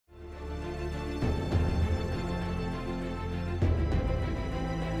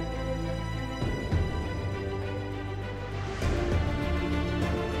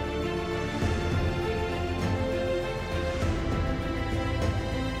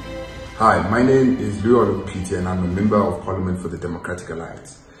Hi, my name is Luyolo Mphithi and I'm a Member of Parliament for the Democratic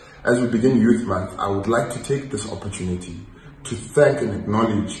Alliance. As we begin Youth Month, I would like to take this opportunity to thank and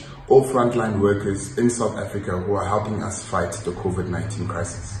acknowledge all frontline workers in South Africa who are helping us fight the COVID-19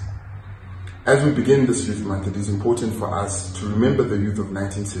 crisis. As we begin this Youth Month, it is important for us to remember the youth of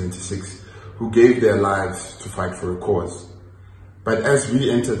 1976 who gave their lives to fight for a cause. But as we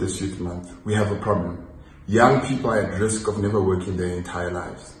enter this Youth Month, we have a problem. Young people are at risk of never working their entire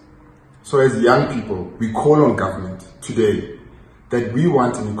lives. So as young people, we call on government today that we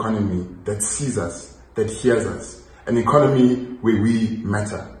want an economy that sees us, that hears us, an economy where we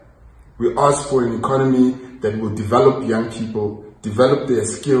matter. We ask for an economy that will develop young people, develop their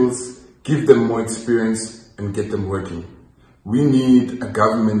skills, give them more experience and get them working. We need a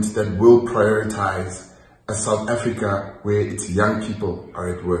government that will prioritize a South Africa where its young people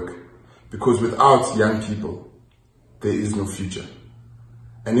are at work. Because without young people, there is no future.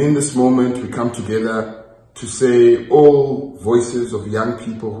 And in this moment, we come together to say all voices of young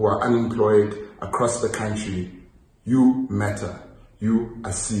people who are unemployed across the country, you matter, you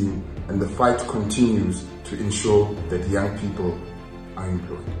are seen, and the fight continues to ensure that young people are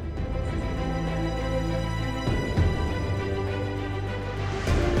employed.